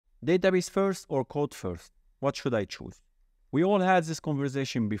Database first or code first? What should I choose? We all had this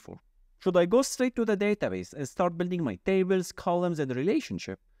conversation before. Should I go straight to the database and start building my tables, columns, and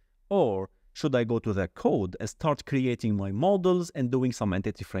relationship? Or should I go to the code and start creating my models and doing some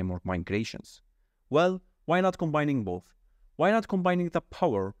entity framework migrations? Well, why not combining both? Why not combining the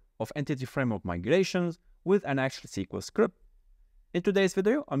power of entity framework migrations with an actual SQL script? In today's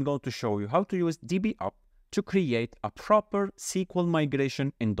video, I'm going to show you how to use DbUp to create a proper SQL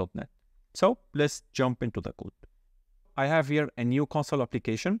migration in .NET. So let's jump into the code. I have here a new console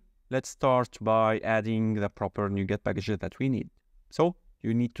application. Let's start by adding the proper NuGet packages that we need. So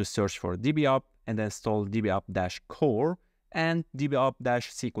you need to search for DbUp and install DbUp-core and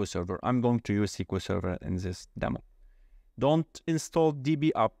DbUp-SQL Server. I'm going to use SQL Server in this demo. Don't install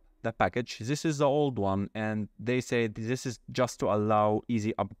DbUp, the package. This is the old one, and they say this is just to allow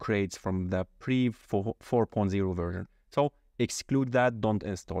easy upgrades from the pre-4.0 version. So exclude that, don't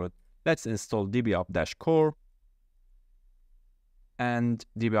install it. Let's install DbUp-core and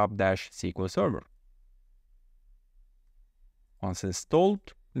DbUp-SQL Server. Once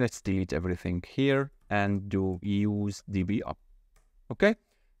installed, let's delete everything here and do use DbUp. Okay,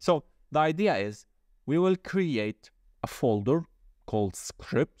 so the idea is we will create a folder called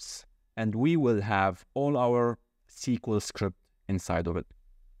scripts, and we will have all our SQL script inside of it.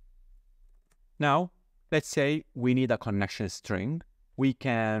 Now, let's say we need a connection string. We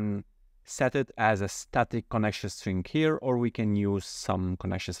can set it as a static connection string here, or we can use some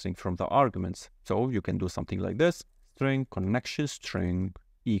connection string from the arguments. So you can do something like this: string connection string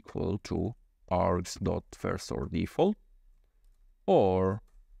equal to args.first or default, or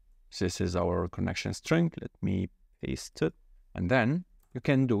this is our connection string. Let me paste it. And then you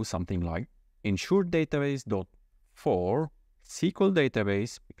can do something like ensure database.for SQL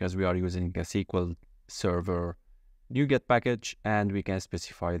database, because we are using a SQL server NuGet package, and we can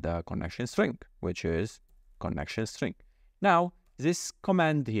specify the connection string, which is connection string. Now, this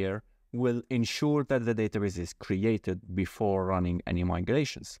command here will ensure that the database is created before running any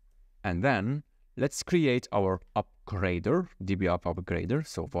migrations. And then let's create our upgrader, DbUp upgrader.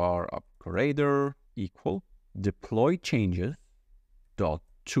 So var upgrader equal deploy changes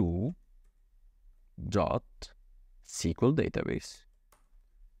 .to .SQL database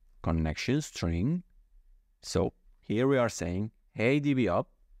connection string. So here we are saying, hey DbUp,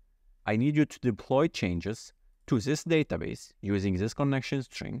 I need you to deploy changes to this database using this connection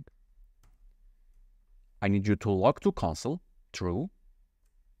string. I need you to log to console, true,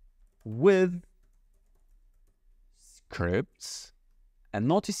 with scripts. And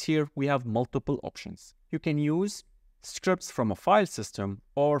notice here we have multiple options. You can use scripts from a file system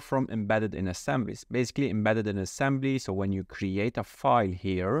or from embedded in assemblies. Basically embedded in assembly, so when you create a file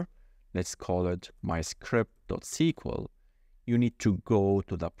here, let's call it myscript.sql, you need to go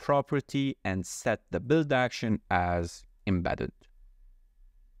to the property and set the build action as embedded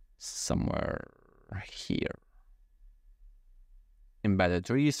somewhere here. Embedded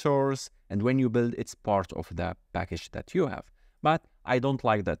resource, and when you build, it's part of the package that you have. But I don't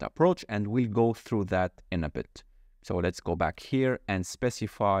like that approach, and we'll go through that in a bit. So let's go back here and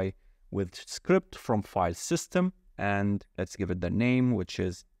specify with script from file system, and let's give it the name, which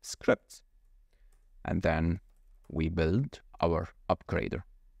is scripts. And then we build our upgrader.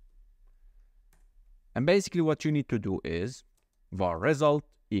 And basically what you need to do is var result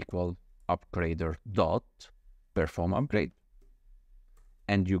equal upgrader dot perform upgrade.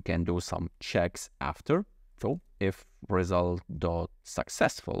 And you can do some checks after. So if result dot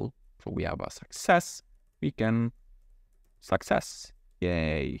successful, so we have a success, we can success,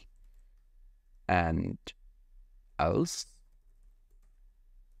 yay. And else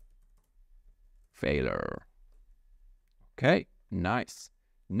failure. Okay, nice.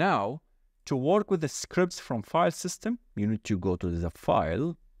 Now, to work with the scripts from file system, you need to go to the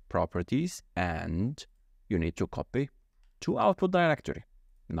file properties and you need to copy to output directory.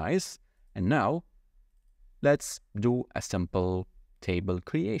 Nice. And now let's do a simple table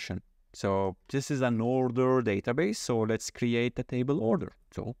creation. So this is an order database, so let's create a table order.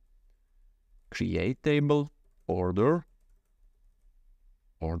 So create table order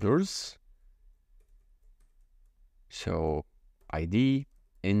orders. So ID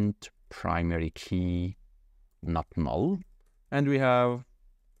int primary key not null, and we have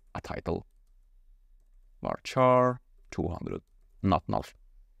a title varchar 200 not null,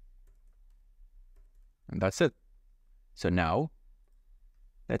 and that's it. So now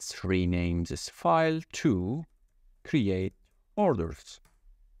let's rename this file to create orders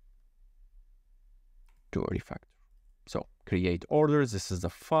to refactor. So create orders, this is the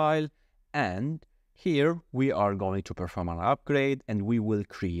file, and here we are going to perform an upgrade and we will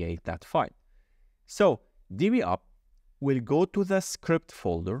create that file. So DbUp will go to the script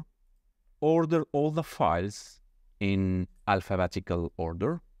folder, order all the files in alphabetical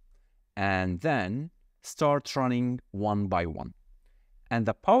order, and then start running one by one. And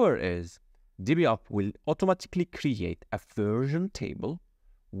the power is DbUp will automatically create a version table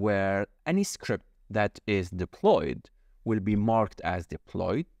where any script that is deployed will be marked as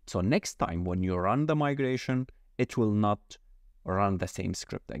deployed. So next time when you run the migration, it will not run the same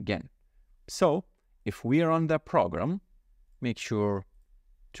script again. So if we run the program, make sure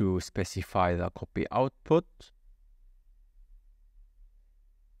to specify the copy output.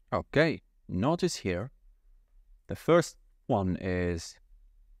 Okay, notice here, the first one is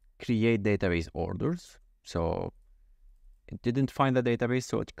create database orders. So it didn't find the database,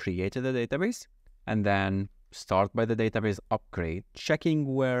 so it created the database, and then start by the database upgrade,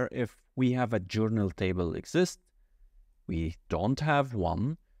 checking where if we have a journal table exist. We don't have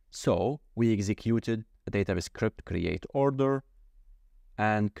one, so we executed a database script create order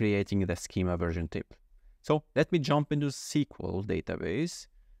and creating the schema version table. So let me jump into SQL database.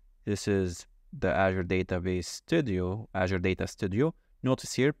 This is the Azure Database Studio, Azure Data Studio.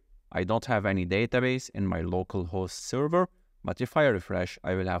 Notice here, I don't have any database in my local host server, but if I refresh,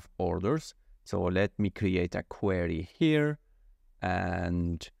 I will have orders. So let me create a query here.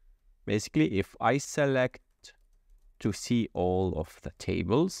 And basically, if I select to see all of the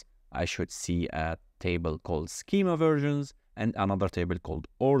tables, I should see a table called schema versions and another table called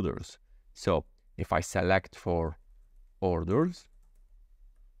orders. So if I select for orders,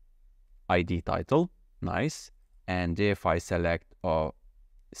 ID title, nice. And if I select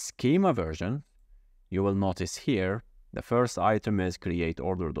schema version, you will notice here, the first item is create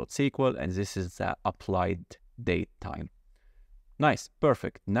order.sql, and this is the applied date time. Nice,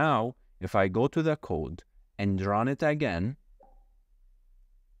 perfect. Now, if I go to the code and run it again,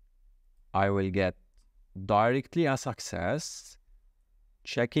 I will get directly a success,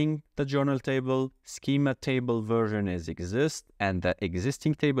 checking the journal table, schema table version exists, and the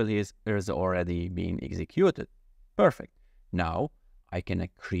existing table is already being executed. Perfect. Now, I can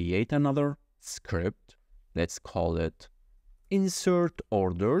create another script. Let's call it insert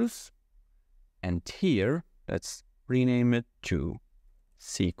orders. And here, let's rename it to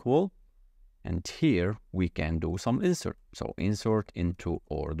SQL. And here we can do some insert. So insert into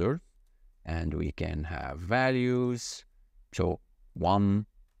order, and we can have values. So 1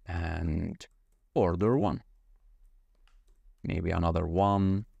 and order 1. Maybe another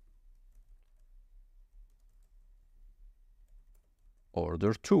 1.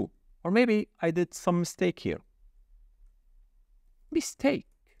 Order 2. Or maybe I did some mistake here. Mistake.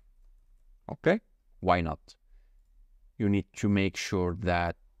 Okay, why not? You need to make sure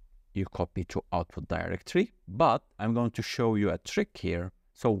that you copy to output directory, but I'm going to show you a trick here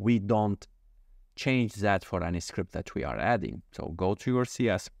so we don't change that for any script that we are adding. So go to your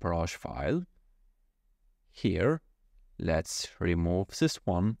csproj file. Here, let's remove this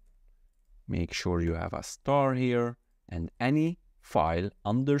one. Make sure you have a star here, and any file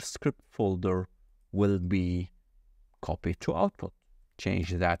under script folder will be copied to output.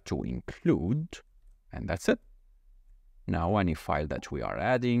 Change that to include, and that's it. Now any file that we are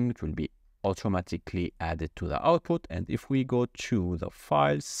adding, it will be automatically added to the output. And if we go to the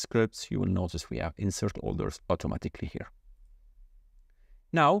file scripts, you will notice we have insert orders automatically here.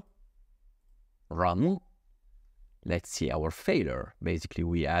 Now, run. Let's see our failure. Basically,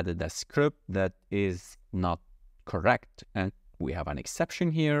 we added a script that is not correct, and we have an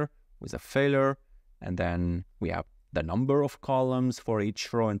exception here with a failure, and then we have the number of columns for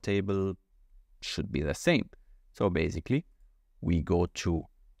each row and table should be the same. So basically, we go to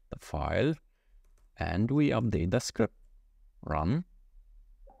the file and we update the script. Run.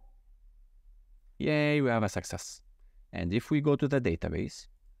 Yay, we have a success. And if we go to the database,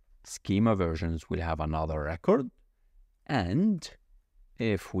 schema versions will have another record. And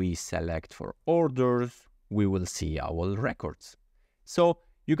if we select for orders, we will see our records. So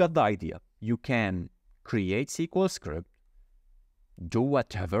you got the idea. You can create SQL script, do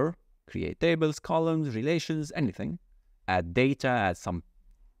whatever, create tables, columns, relations, anything, add data, add some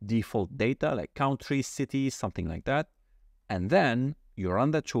default data like country, city, something like that. And then you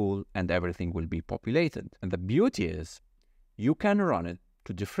run the tool and everything will be populated. And the beauty is you can run it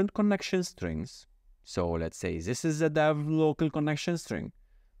to different connection strings. So let's say this is a dev local connection string,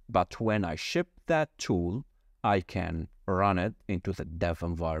 but when I ship that tool, I can run it into the dev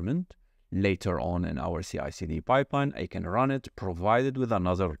environment. Later on in our CI/CD pipeline, I can run it provided with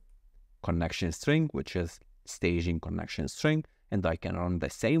another connection string, which is staging connection string, and I can run the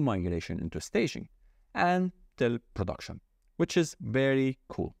same migration into staging. until production, which is very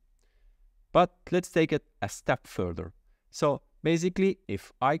cool. But let's take it a step further. So basically,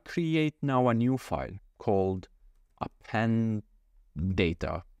 if I create now a new file called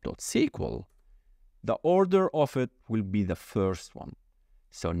append.data.sql, the order of it will be the first one.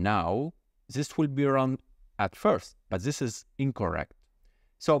 So now this will be run at first, but this is incorrect.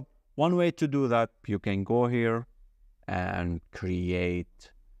 So one way to do that, you can go here and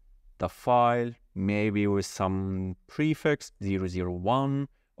create the file, maybe with some prefix 001,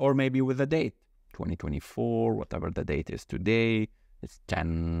 or maybe with a date, 2024, whatever the date is today, it's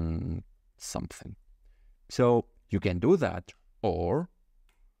 10 something. So you can do that, or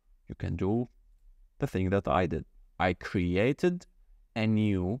you can do the thing that I did. I created a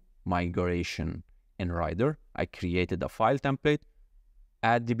new migration in Rider. I created a file template,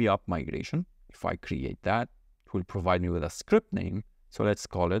 add DbUp migration. If I create that, it will provide me with a script name. So let's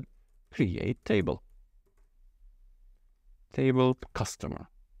call it create table. Table customer.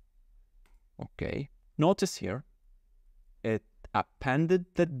 Okay. Notice here, it appended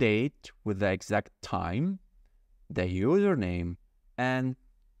the date with the exact time, the username, and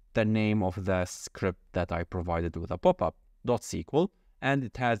the name of the script that I provided with a pop-up .sql, and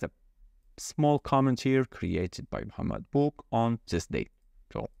it has a small comment here created by Muhammad Book on this date.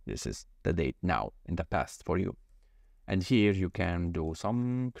 So this is the date now in the past for you. And here you can do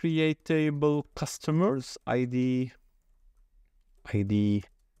some create table customers ID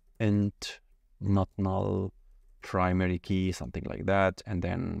int not null primary key, something like that, and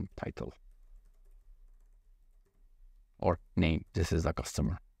then title or name. This is the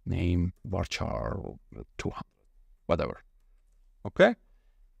customer name, varchar 200, whatever. Okay.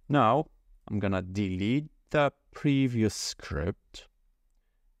 Now I'm gonna delete the previous script,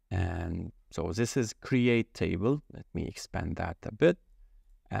 and so this is create table. Let me expand that a bit,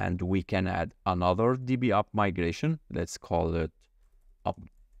 and we can add another DbUp migration. Let's call it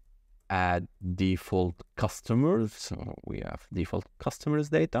add default customers. So we have default customers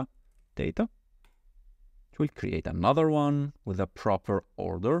data. It will create another one with a proper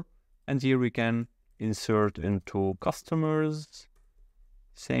order, and here we can insert into customers.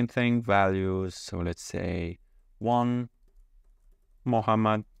 Same thing, values. So let's say 1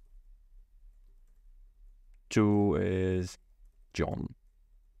 Mohammed, 2 is John.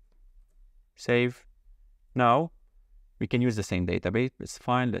 Save. Now we can use the same database. It's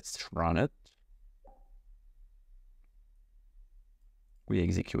fine. Let's run it. We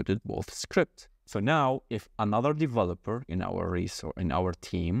executed both scripts. So now if another developer in our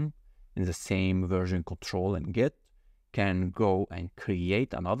team in the same version control and Git can go and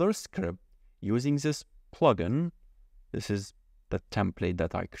create another script using this plugin, this is the template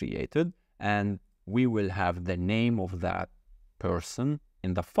that I created, and we will have the name of that person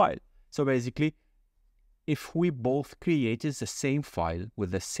in the file. So basically, if we both created the same file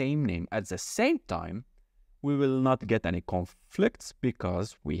with the same name at the same time, we will not get any conflicts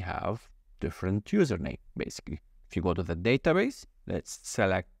because we have different username, basically. If you go to the database, let's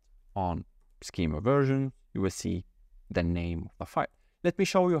select on schema version, you will see the name of the file. Let me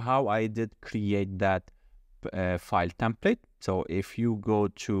show you how I did create that file template. So if you go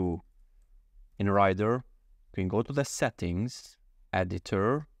to in Rider, you can go to the settings,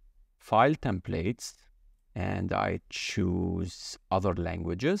 editor, file templates, and I choose other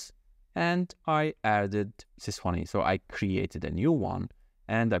languages, and I added this one in. So I created a new one,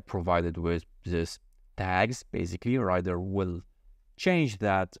 and I provided with this tags. Basically, Rider will change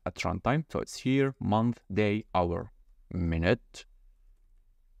that at runtime. So it's here, month, day, hour, minute,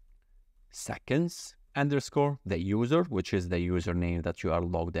 seconds, underscore, the user, which is the username that you are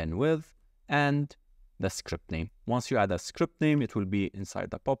logged in with, and the script name. Once you add a script name, it will be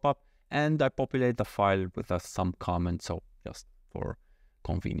inside the pop-up, and I populate the file with some comments, so just for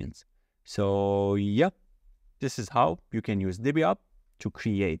convenience. So yeah, this is how you can use DbUp to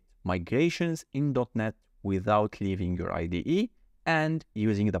create migrations in .NET without leaving your IDE and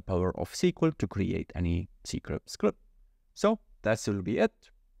using the power of SQL to create any secret script. So that will be it.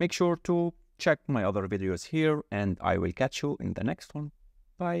 Make sure to check my other videos here, and I will catch you in the next one.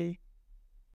 Bye.